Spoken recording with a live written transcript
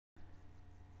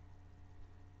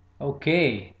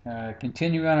Okay,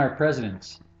 continuing on our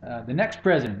presidents. The next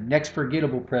president, next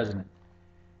forgettable president,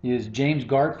 is James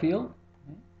Garfield.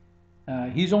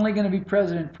 He's only going to be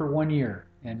president for 1 year,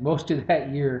 and most of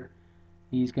that year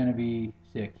he's going to be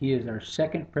sick. He is our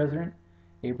second president,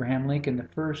 Abraham Lincoln the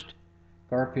first,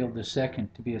 Garfield the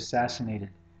second to be assassinated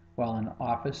while in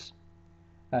office.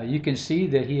 You can see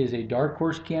that he is a dark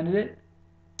horse candidate.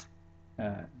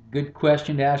 Uh, Good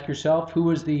question to ask yourself. Who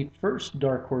was the first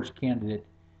dark horse candidate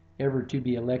ever to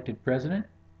be elected president?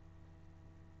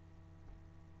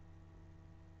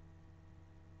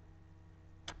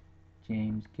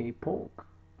 James K. Polk,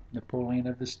 Napoleon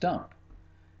of the Stump.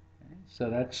 Okay, so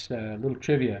that's a little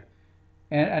trivia.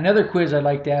 And another quiz I'd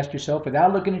like to ask yourself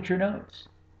without looking at your notes.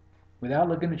 Without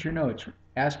looking at your notes,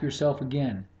 ask yourself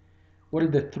again, what are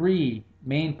the three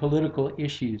main political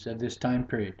issues of this time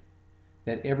period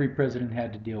that every president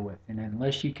had to deal with? And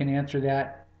unless you can answer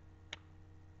that,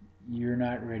 you're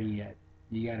not ready yet.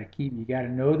 You got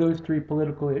to know those three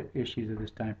political issues of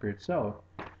this time period. So,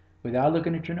 without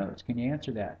looking at your notes, can you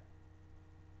answer that?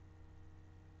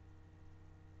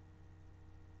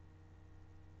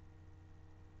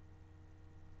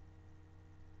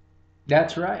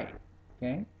 That's right.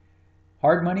 Okay.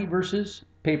 Hard money versus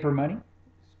paper money.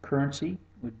 Currency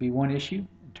would be one issue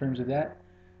in terms of that.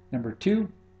 Number two,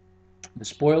 the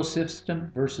spoils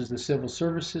system versus the civil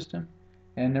service system.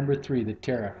 And number three, the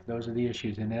tariff. Those are the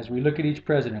issues. And as we look at each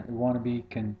president, we want to be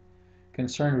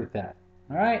concerned with that.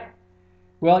 All right.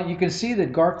 Well, you can see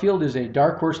that Garfield is a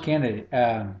dark horse candidate.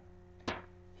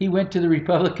 He went to the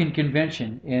Republican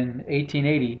convention in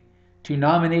 1880 to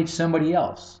nominate somebody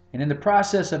else. And in the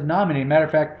process of nominating, matter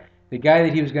of fact, the guy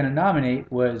that he was going to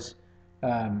nominate was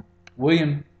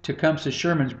William Tecumseh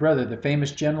Sherman's brother, the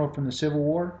famous general from the Civil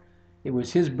War. It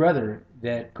was his brother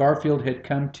that Garfield had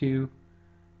come to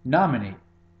nominate.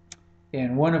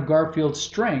 And one of Garfield's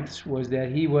strengths was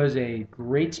that he was a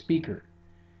great speaker.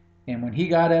 And when he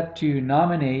got up to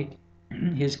nominate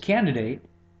his candidate,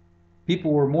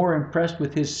 people were more impressed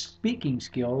with his speaking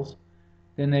skills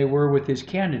than they were with his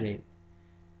candidate.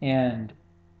 And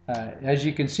as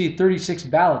you can see, 36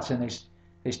 ballots, and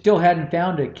they still hadn't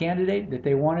found a candidate that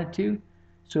they wanted to.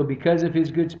 So because of his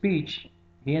good speech,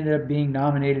 he ended up being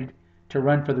nominated to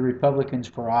run for the Republicans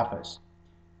for office.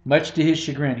 Much to his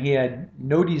chagrin, he had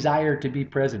no desire to be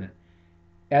president.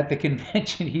 At the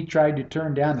convention, he tried to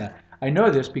turn down that. I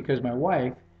know this because my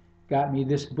wife got me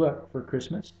this book for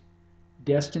Christmas,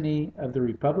 Destiny of the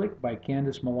Republic by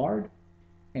Candace Millard.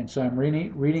 And so I'm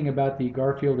reading about the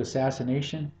Garfield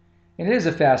assassination. And it is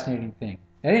a fascinating thing.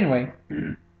 And anyway,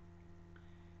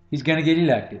 he's going to get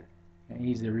elected.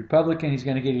 He's the Republican. He's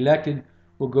going to get elected.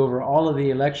 We'll go over all of the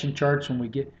election charts when we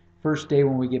get first day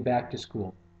when we get back to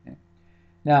school. Okay.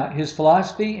 Now, his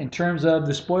philosophy in terms of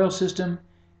the spoil system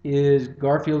is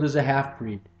Garfield is a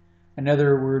half-breed. In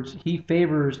other words, he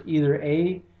favors either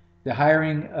A, the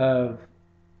hiring of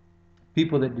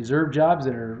people that deserve jobs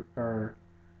that are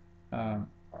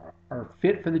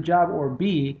fit for the job, or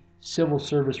B, civil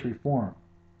service reform.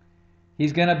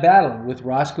 He's going to battle with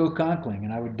Roscoe Conkling,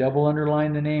 and I would double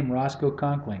underline the name Roscoe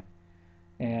Conkling,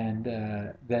 and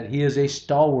that he is a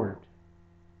stalwart.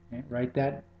 Okay, write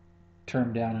that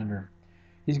term down under him.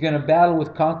 He's going to battle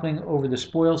with Conkling over the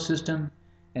spoil system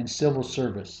and civil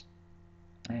service.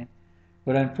 Okay?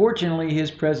 But unfortunately,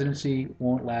 his presidency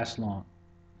won't last long.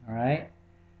 All right?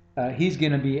 He's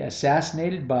going to be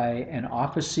assassinated by an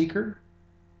office seeker,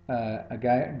 a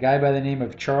guy by the name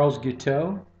of Charles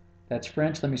Guiteau. That's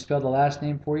French. Let me spell the last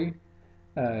name for you.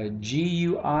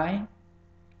 Guiteau.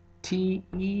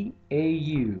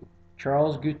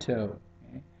 Charles Guiteau.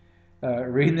 Okay?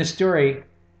 Reading the story,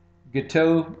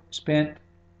 Guiteau spent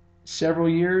several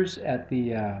years at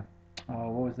the,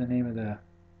 what was the name of the,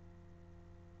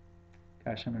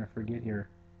 gosh, I'm going to forget here.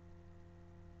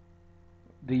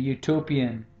 The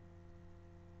Utopian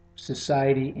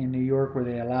Society in New York where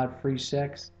they allowed free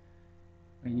sex.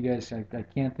 You guys, I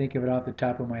can't think of it off the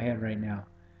top of my head right now.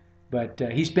 But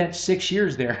he spent 6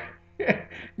 years there.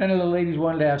 None of the ladies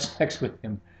wanted to have sex with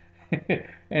him.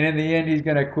 And in the end, he's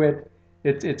going to quit.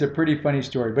 It's a pretty funny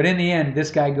story. But in the end, this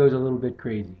guy goes a little bit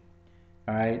crazy.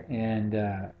 All right.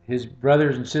 And his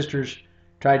brothers and sisters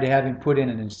tried to have him put in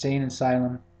an insane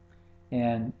asylum.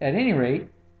 And at any rate,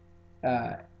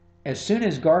 as soon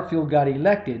as Garfield got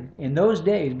elected, in those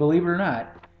days, believe it or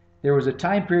not, there was a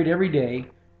time period every day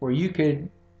where you could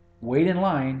wait in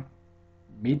line,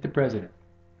 meet the president,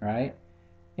 right?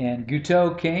 And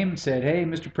Guiteau came and said, "Hey,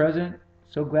 Mr. President,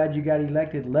 so glad you got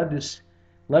elected. Love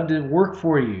to work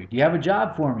for you. Do you have a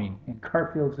job for me?" And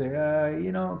Garfield said,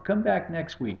 come back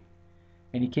next week.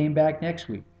 And he came back next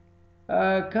week.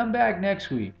 come back next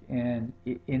week. And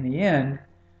in the end,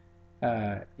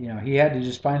 he had to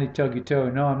just finally tell Guiteau,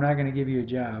 no, I'm not going to give you a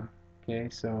job. Okay,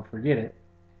 so forget it.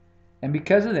 And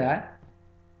because of that,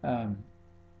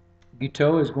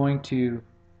 Guiteau is going to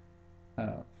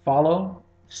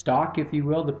stalk, if you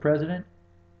will, the president,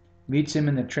 meets him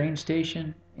in the train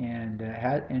station,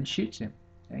 and shoots him.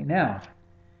 Okay, now,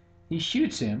 he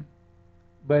shoots him,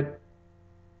 but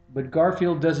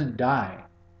Garfield doesn't die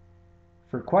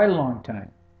for quite a long time.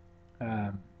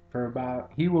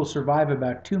 He will survive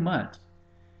about 2 months.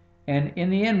 And in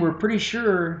the end, we're pretty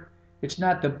sure it's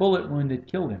not the bullet wound that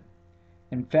killed him.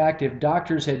 In fact, if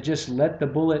doctors had just let the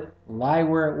bullet lie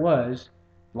where it was,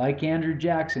 like Andrew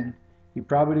Jackson, he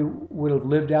probably would have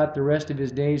lived out the rest of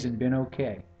his days and been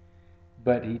okay.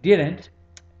 But he didn't.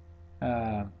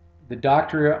 The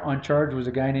doctor on charge was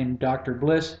a guy named Dr.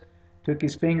 Bliss. Took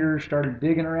his finger, started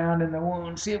digging around in the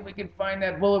wound, see if we can find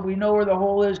that bullet. We know where the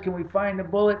hole is. Can we find the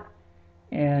bullet?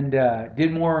 And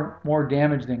did more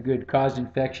damage than good, caused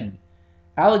infection.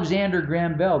 Alexander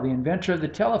Graham Bell, the inventor of the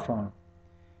telephone,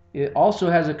 it also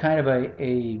has a kind of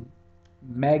a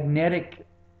magnetic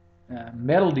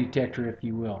metal detector, if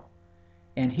you will.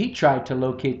 And he tried to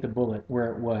locate the bullet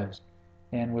where it was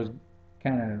and was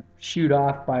kind of shooed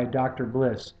off by Dr.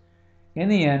 Bliss. In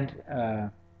the end,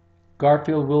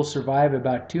 Garfield will survive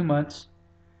about 2 months,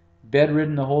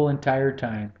 bedridden the whole entire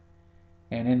time.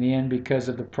 And in the end, because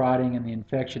of the prodding and the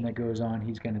infection that goes on,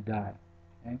 he's going to die.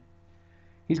 Okay?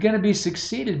 He's going to be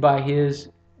succeeded by his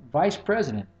vice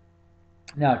president.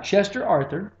 Now, Chester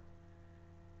Arthur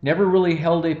never really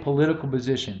held a political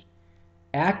position.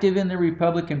 Active in the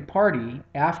Republican Party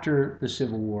after the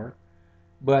Civil War,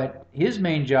 but his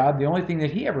main job, the only thing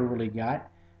that he ever really got,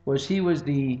 was he was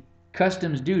the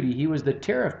customs duty. He was the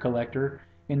tariff collector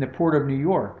in the Port of New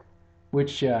York,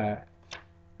 which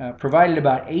provided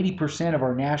about 80% of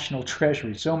our national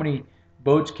treasury. So many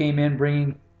boats came in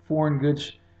bringing foreign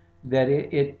goods that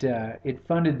it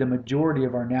funded the majority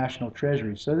of our national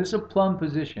treasury. So this is a plum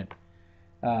position.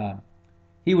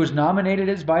 He was nominated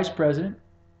as vice president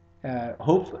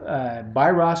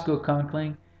by Roscoe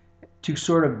Conkling to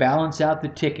sort of balance out the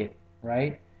ticket,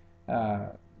 right?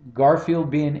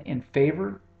 Garfield being in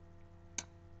favor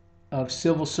of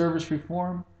civil service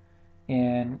reform,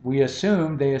 and they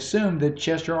assumed that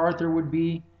Chester Arthur would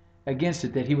be against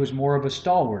it, that he was more of a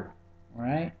stalwart,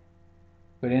 right?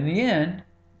 But in the end,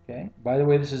 okay, by the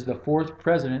way, this is the fourth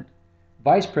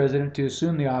vice president to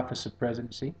assume the office of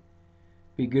presidency.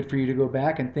 Be good for you to go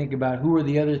back and think about who are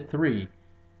the other three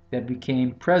that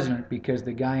became president because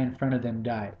the guy in front of them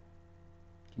died.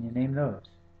 Can you name those?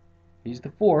 He's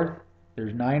the fourth.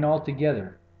 There's 9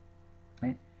 altogether.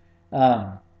 Right?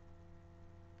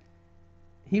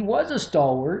 He was a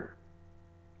stalwart,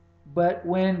 but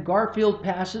when Garfield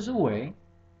passes away,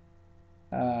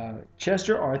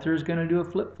 Chester Arthur is going to do a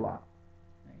flip-flop.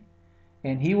 Right?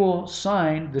 And he will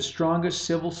sign the strongest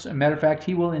matter of fact,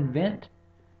 he will invent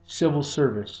civil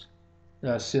service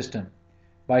system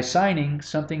by signing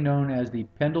something known as the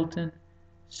Pendleton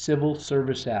Civil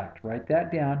Service Act. Write that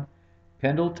down.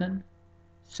 Pendleton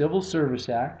Civil Service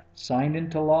Act, signed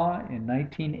into law in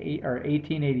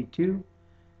 1882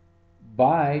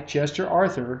 by Chester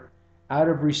Arthur out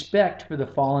of respect for the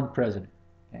fallen president.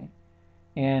 Okay?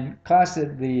 And class,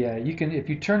 you can, if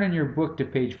you turn in your book to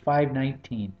page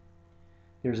 519,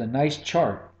 there's a nice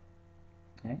chart.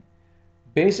 Okay?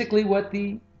 Basically what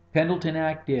the Pendleton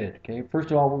Act did. Okay?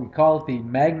 First of all, we call it the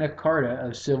Magna Carta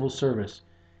of civil service.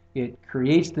 It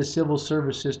creates the civil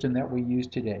service system that we use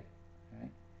today. Okay?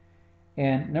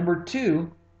 And number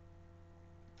 2,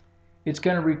 it's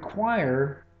going to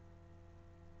require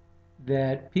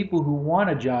that people who want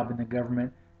a job in the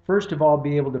government, first of all,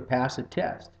 be able to pass a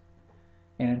test.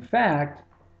 And in fact,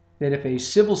 that if a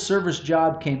civil service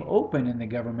job came open in the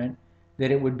government,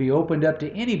 that it would be opened up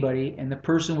to anybody, and the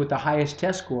person with the highest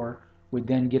test score would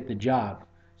then get the job.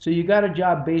 So you got a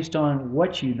job based on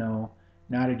what you know,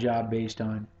 not a job based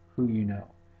on who you know.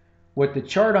 What the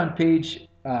chart on page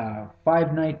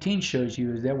 519 shows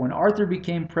you is that when Arthur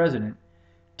became president,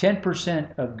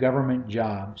 10% of government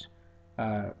jobs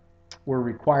were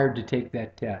required to take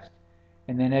that test.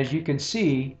 And then as you can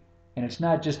see, and it's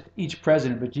not just each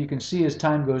president, but you can see as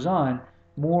time goes on,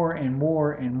 more and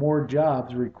more and more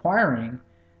jobs requiring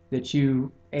that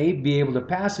you be able to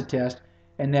pass a test,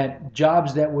 and that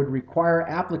jobs that would require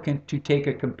applicant to take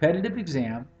a competitive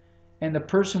exam, and the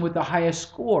person with the highest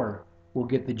score will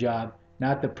get the job,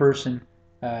 not the person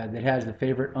that has the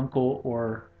favorite uncle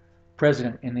or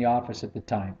president in the office at the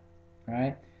time.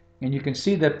 Right? And you can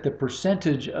see that the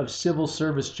percentage of civil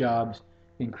service jobs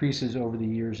increases over the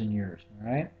years and years.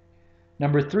 All right?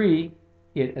 Number 3,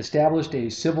 It established a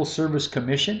civil service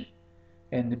commission.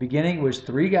 In the beginning, it was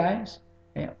 3 guys,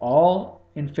 all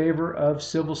in favor of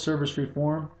civil service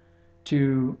reform,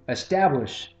 to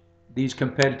establish these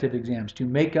competitive exams, to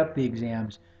make up the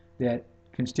exams that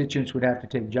constituents would have to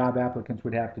take, job applicants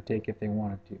would have to take if they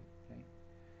wanted to. Okay.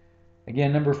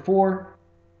 Again, number 4,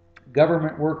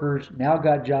 government workers now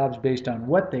got jobs based on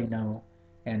what they know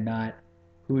and not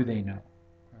who they know.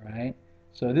 All right.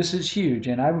 So this is huge,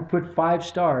 and I would put 5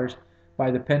 stars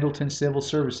by the Pendleton Civil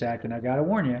Service Act, and I got to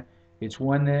warn you, it's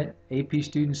one that AP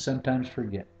students sometimes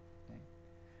forget. Okay.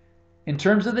 In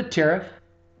terms of the tariff,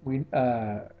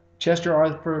 Chester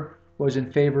Arthur was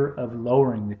in favor of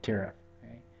lowering the tariff.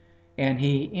 Okay. And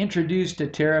he introduced a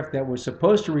tariff that was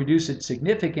supposed to reduce it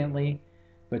significantly,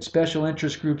 but special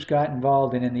interest groups got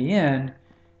involved, and in the end,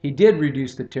 he did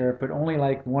reduce the tariff, but only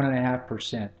like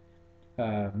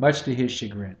 1.5%, much to his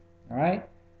chagrin. All right,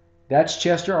 that's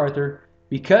Chester Arthur.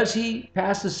 Because he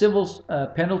passed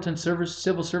the Pendleton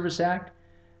Civil Service Act,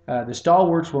 the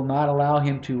stalwarts will not allow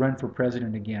him to run for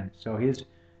president again. So his,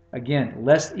 again,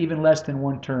 even less than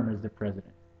 1 term as the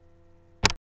president.